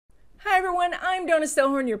Hi everyone, I'm Donna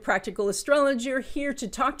Stellhorn, your practical astrologer, here to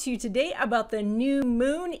talk to you today about the new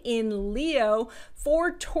moon in Leo for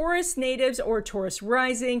Taurus natives or Taurus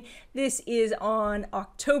rising. This is on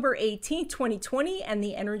October 18th, 2020, and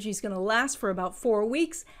the energy is going to last for about 4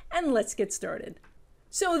 weeks. And let's get started.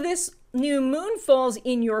 So this new moon falls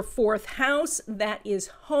in your 4th house. That is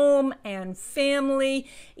home and family.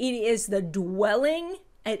 It is the dwelling.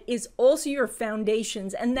 It is also your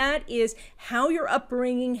foundations, and that is how your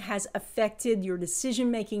upbringing has affected your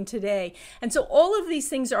decision making today. And so all of these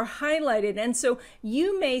things are highlighted, and so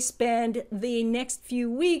you may spend the next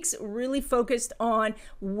few weeks really focused on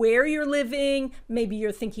where you're living. Maybe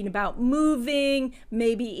you're thinking about moving.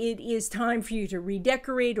 Maybe it is time for you to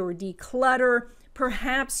redecorate or declutter.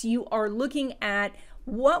 Perhaps you are looking at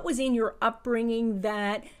what was in your upbringing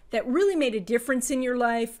that really made a difference in your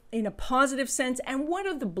life in a positive sense, and what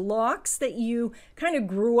are the blocks that you kind of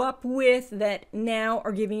grew up with that now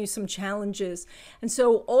are giving you some challenges. And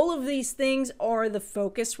so all of these things are the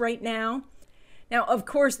focus right now. Now, of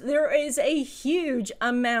course, there is a huge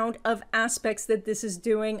amount of aspects that this is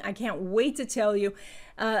doing. I can't wait to tell you.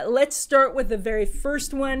 Let's start with the very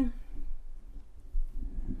first one.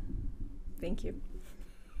 Thank you.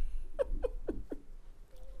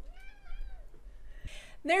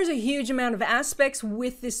 There's a huge amount of aspects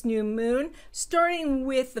with this new moon, starting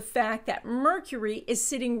with the fact that Mercury is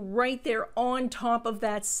sitting right there on top of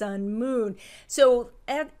that sun moon. So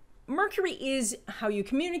Mercury is how you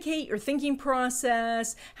communicate, your thinking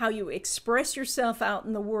process, how you express yourself out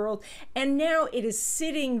in the world. And now it is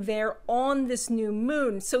sitting there on this new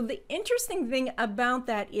moon. So the interesting thing about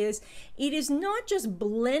that is it is not just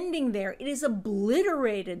blending there, it is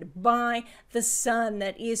obliterated by the sun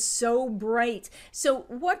that is so bright. So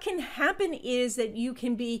what can happen is that you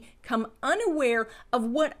can become unaware of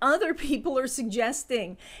what other people are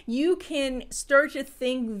suggesting. You can start to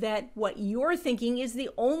think that what you're thinking is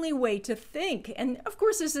the only way to think. And of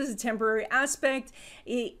course, this is a temporary aspect.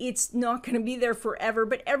 It's not going to be there forever,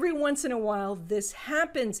 but every once in a while this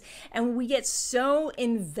happens, and we get so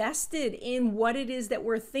invested in what it is that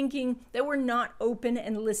we're thinking that we're not open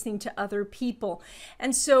and listening to other people.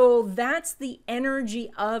 And so that's the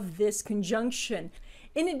energy of this conjunction.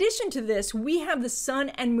 In addition to this, we have the sun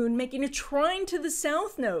and moon making a trine to the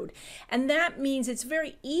south node. And that means it's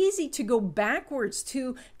very easy to go backwards,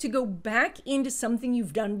 to go back into something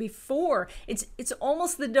you've done before. It's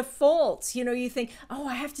almost the default. You know, you think, oh,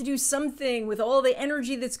 I have to do something with all the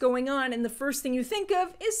energy that's going on. And the first thing you think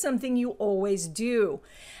of is something you always do.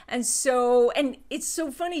 And so, and it's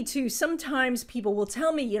so funny too, sometimes people will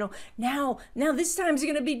tell me, you know, now this time's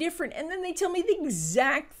going to be different. And then they tell me the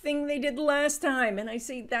exact thing they did last time. And I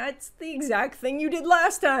say, that's the exact thing you did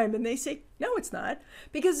last time. And they say, no, it's not,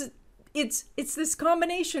 because it's this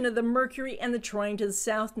combination of the Mercury and the trine to the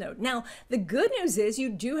south node. Now, the good news is you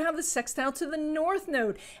do have the sextile to the north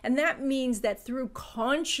node. And that means that through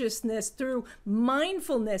consciousness, through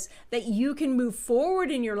mindfulness, that you can move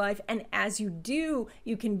forward in your life. And as you do,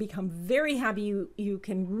 you can become very happy. You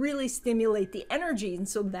can really stimulate the energy. And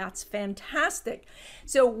so that's fantastic.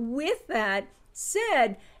 So with that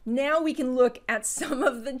said, now we can look at some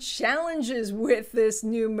of the challenges with this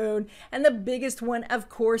new moon. And the biggest one, of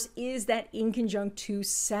course, is that inconjunct to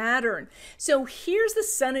Saturn. So here's the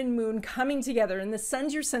sun and moon coming together, and the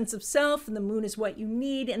sun's your sense of self and the moon is what you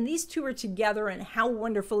need. And these two are together, and how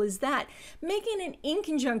wonderful is that? Making an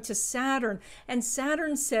inconjunct to Saturn. And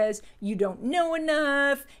Saturn says, you don't know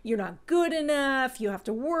enough, you're not good enough, you have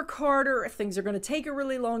to work harder, things are going to take a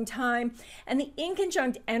really long time. And the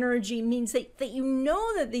inconjunct energy means that you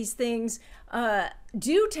know that these things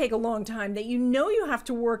do take a long time, that you know you have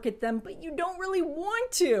to work at them, but you don't really want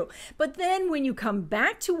to. But then when you come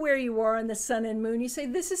back to where you are in the sun and moon, you say,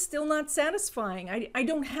 this is still not satisfying. I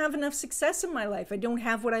don't have enough success in my life. I don't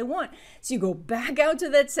have what I want. So you go back out to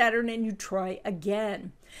that Saturn and you try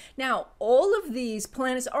again. Now, all of these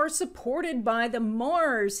planets are supported by the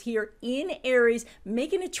Mars here in Aries,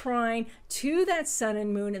 making a trine to that sun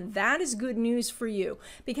and moon. And that is good news for you,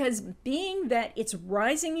 because being that it's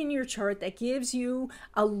rising in your chart, that gives you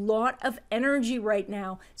a lot of energy right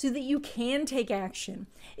now so that you can take action.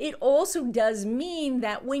 It also does mean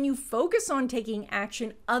that when you focus on taking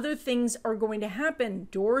action, other things are going to happen.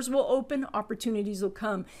 Doors will open, opportunities will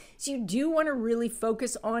come. So you do want to really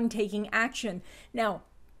focus on taking action. Now,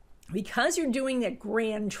 because you're doing that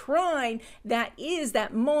grand trine, that is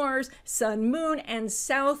that Mars, Sun, Moon, and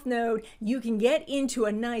South node, you can get into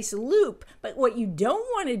a nice loop. But what you don't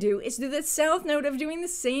want to do is do that South node of doing the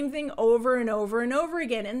same thing over and over and over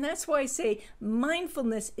again. And that's why I say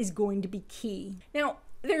mindfulness is going to be key. Now,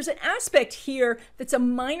 there's an aspect here that's a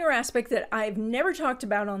minor aspect that I've never talked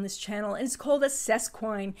about on this channel, and it's called a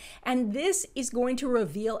sesquine. And this is going to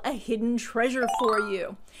reveal a hidden treasure for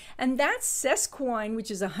you. And that sesquine,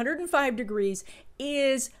 which is 105 degrees,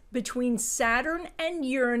 is between Saturn and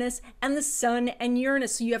Uranus and the Sun and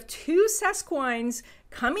Uranus. So you have two sesquines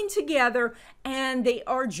coming together, and they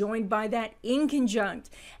are joined by that inconjunct.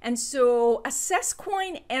 And so a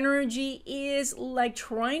sesquine energy is like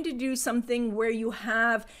trying to do something where you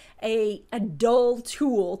have a dull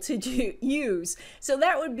tool to use. So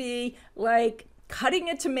that would be like cutting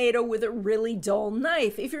a tomato with a really dull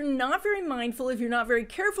knife. If you're not very mindful, if you're not very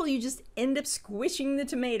careful, you just end up squishing the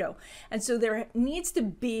tomato. And so there needs to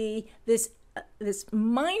be this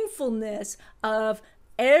mindfulness of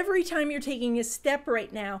every time you're taking a step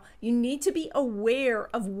right now, you need to be aware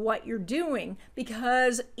of what you're doing,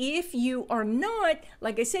 because if you are not,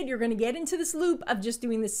 like I said, you're going to get into this loop of just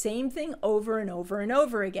doing the same thing over and over and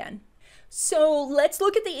over again. So let's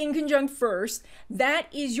look at the inconjunct first. That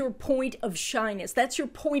is your point of shyness. That's your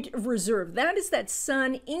point of reserve. That is that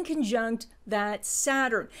Sun inconjunct that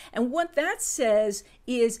Saturn. And what that says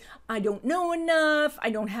is, I don't know enough. I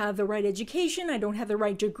don't have the right education. I don't have the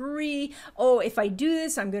right degree. Oh, if I do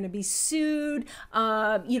this, I'm going to be sued.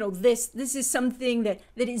 This is something that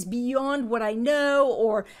is beyond what I know,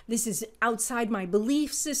 or this is outside my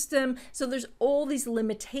belief system. So there's all these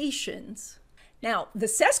limitations. Now, the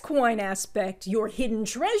sesquine aspect, your hidden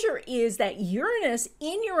treasure, is that Uranus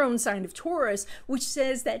in your own sign of Taurus, which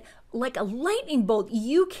says that like a lightning bolt,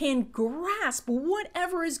 you can grasp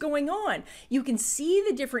whatever is going on. You can see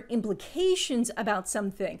the different implications about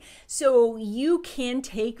something. So you can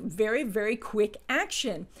take very, very quick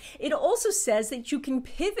action. It also says that you can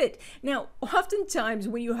pivot. Now, oftentimes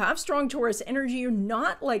when you have strong Taurus energy, you're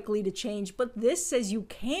not likely to change, but this says you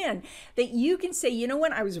can. That you can say, you know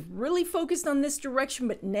what, I was really focused on this direction,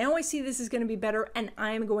 but now I see this is going to be better, and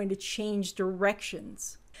I'm going to change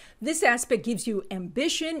directions. This aspect gives you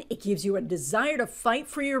ambition. It gives you a desire to fight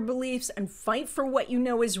for your beliefs and fight for what you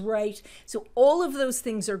know is right. So all of those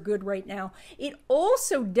things are good right now. It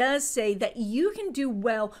also does say that you can do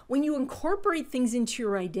well when you incorporate things into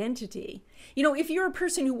your identity. You know, if you're a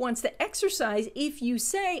person who wants to exercise, if you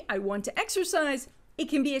say, I want to exercise, it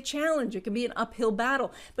can be a challenge. It can be an uphill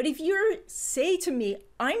battle. But if you say to me,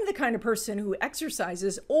 I'm the kind of person who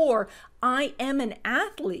exercises, or I am an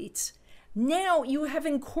athlete, now you have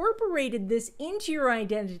incorporated this into your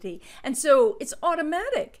identity. And so it's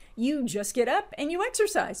automatic. You just get up and you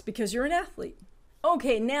exercise because you're an athlete.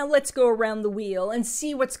 Okay, now let's go around the wheel and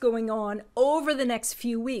see what's going on over the next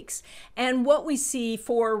few weeks. And what we see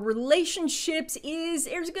for relationships is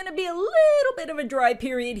there's going to be a little bit of a dry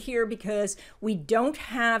period here because we don't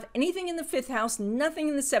have anything in the 5th house, nothing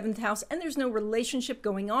in the 7th house, and there's no relationship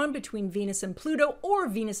going on between Venus and Pluto or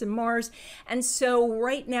Venus and Mars. And so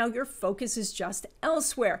right now your focus is just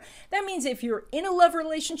elsewhere. That means if you're in a love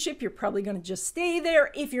relationship, you're probably going to just stay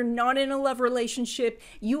there. If you're not in a love relationship,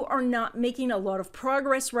 you are not making a lot of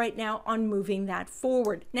progress right now on moving that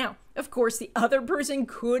forward. Now, of course, the other person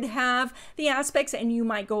could have the aspects and you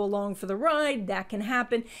might go along for the ride. That can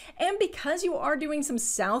happen. And because you are doing some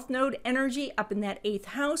South Node energy up in that 8th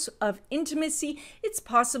house of intimacy, it's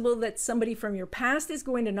possible that somebody from your past is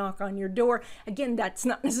going to knock on your door. Again, that's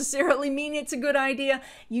not necessarily mean it's a good idea.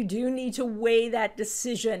 You do need to weigh that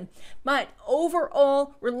decision. But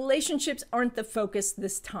overall, relationships aren't the focus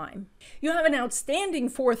this time. You have an outstanding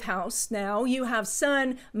 4th house now. You have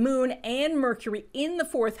Sun, Moon, and Mercury in the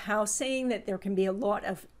 4th house, saying that there can be a lot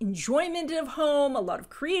of enjoyment of home, a lot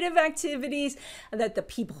of creative activities, that the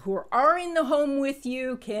people who are in the home with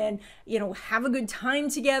you can, have a good time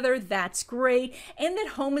together. That's great. And that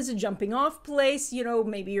home is a jumping off place.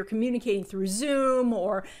 Maybe you're communicating through Zoom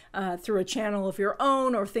or through a channel of your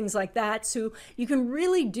own or things like that. So you can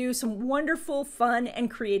really do some wonderful, fun, and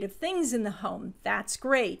creative things in the home. That's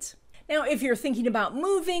great. Now, if you're thinking about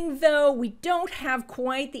moving, though, we don't have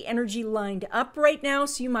quite the energy lined up right now,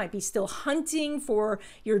 so you might be still hunting for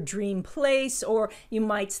your dream place, or you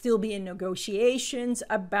might still be in negotiations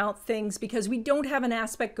about things because we don't have an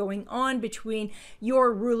aspect going on between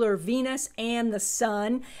your ruler Venus and the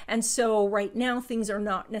Sun, and so right now things are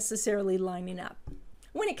not necessarily lining up.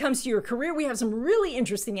 When it comes to your career, we have some really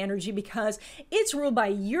interesting energy because it's ruled by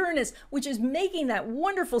Uranus, which is making that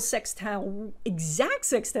wonderful sextile, exact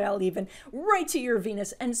sextile even, right to your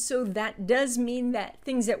Venus. And so that does mean that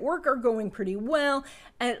things at work are going pretty well.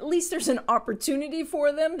 At least there's an opportunity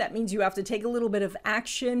for them. That means you have to take a little bit of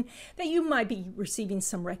action, that you might be receiving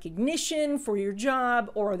some recognition for your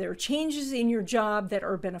job, or there are changes in your job that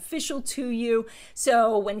are beneficial to you.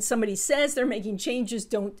 So when somebody says they're making changes,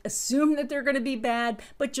 don't assume that they're going to be bad.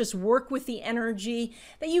 but just work with the energy,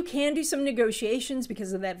 that you can do some negotiations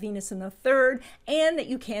because of that Venus in the third, and that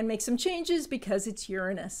you can make some changes because it's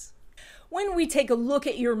Uranus. When we take a look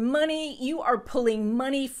at your money, you are pulling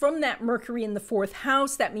money from that Mercury in the fourth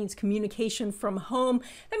house. That means communication from home.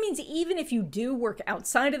 That means even if you do work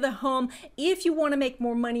outside of the home, if you want to make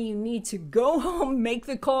more money, you need to go home, make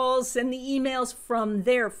the calls, send the emails from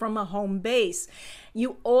there, from a home base.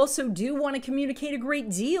 You also do want to communicate a great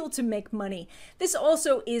deal to make money. This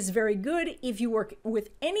also is very good if you work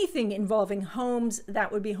with anything involving homes. That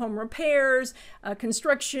would be home repairs,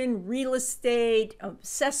 construction, real estate,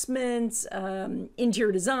 assessments,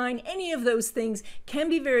 interior design. Any of those things can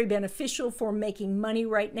be very beneficial for making money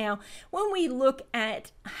right now. When we look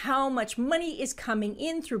at how much money is coming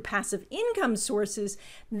in through passive income sources,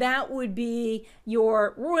 that would be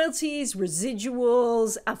your royalties,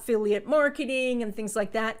 residuals, affiliate marketing, and things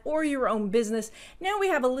like that, or your own business. Now we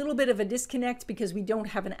have a little bit of a disconnect because we don't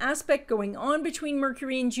have an aspect going on between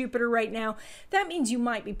Mercury and Jupiter right now. That means you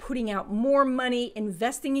might be putting out more money,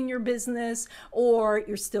 investing in your business, or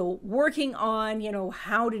you're still working on,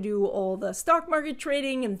 how to do all the stock market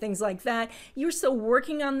trading and things like that. You're still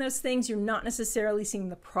working on those things. You're not necessarily seeing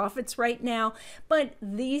the profits right now, but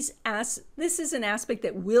this is an aspect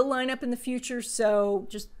that will line up in the future. So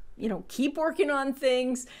just keep working on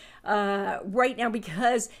things right now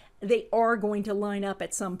because they are going to line up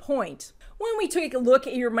at some point. When we take a look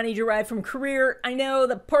at your money derived from career, I know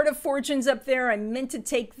the part of fortune's up there. I meant to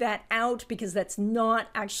take that out because that's not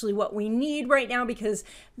actually what we need right now, because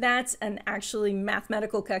that's an actually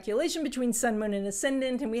mathematical calculation between sun, moon, and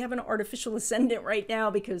ascendant, and we have an artificial ascendant right now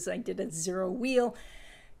because I did a zero wheel.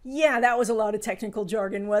 Yeah, that was a lot of technical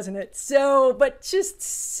jargon, wasn't it? So, but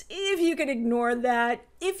just if you could ignore that,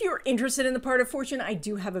 if you're interested in the part of fortune, I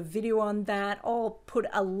do have a video on that. I'll put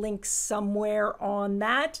a link somewhere on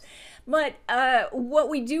that. But what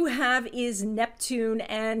we do have is Neptune,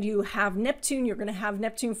 and you have Neptune, you're going to have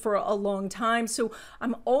Neptune for a long time. So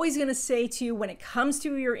I'm always going to say to you, when it comes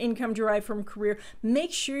to your income derived from career,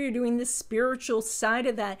 make sure you're doing the spiritual side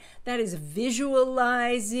of that. That is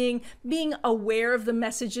visualizing, being aware of the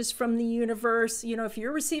messages from the universe. If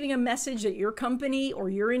you're receiving a message that your company or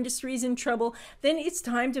your industry is in trouble, then it's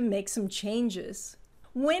time to make some changes.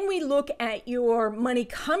 When we look at your money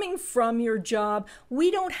coming from your job,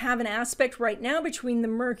 we don't have an aspect right now between the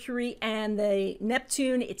Mercury and the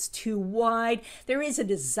Neptune. It's too wide. There is a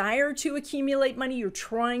desire to accumulate money. You're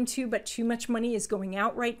trying to, but too much money is going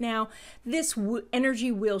out right now. This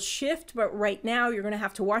energy will shift, but right now you're going to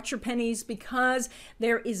have to watch your pennies because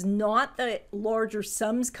there is not the larger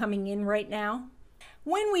sums coming in right now.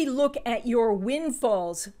 When we look at your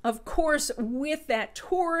windfalls, of course, with that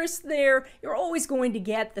Taurus there, you're always going to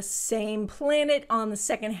get the same planet on the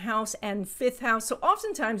second house and fifth house. So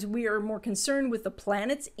oftentimes we are more concerned with the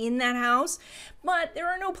planets in that house, but there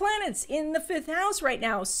are no planets in the fifth house right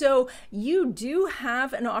now. So you do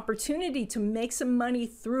have an opportunity to make some money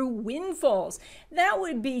through windfalls. That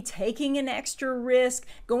would be taking an extra risk,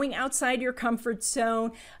 going outside your comfort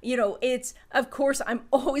zone. Of course, I'm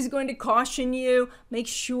always going to caution you. Make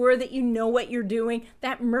sure that you know what you're doing.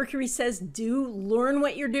 That Mercury says learn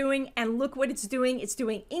what you're doing, and look what it's doing. It's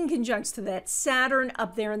doing in conjunction to that Saturn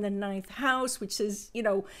up there in the ninth house, which says,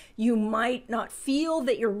 you might not feel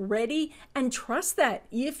that you're ready, and trust that.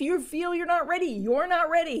 If you feel you're not ready, you're not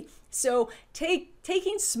ready. So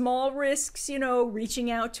taking small risks, reaching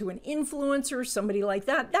out to an influencer, somebody like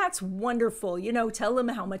that, that's wonderful. Tell them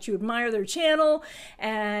how much you admire their channel,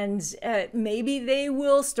 and maybe they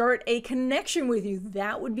will start a connection with you.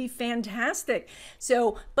 That would be fantastic.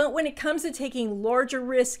 So, but when it comes to taking larger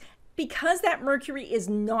risks, because that Mercury is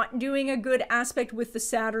not doing a good aspect with the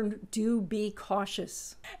Saturn, do be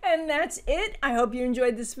cautious. And that's it. I hope you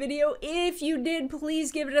enjoyed this video. If you did,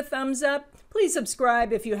 please give it a thumbs up. Please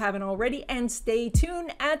subscribe if you haven't already, and stay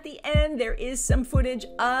tuned. At the end, there is some footage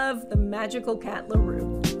of the magical cat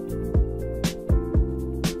LaRue.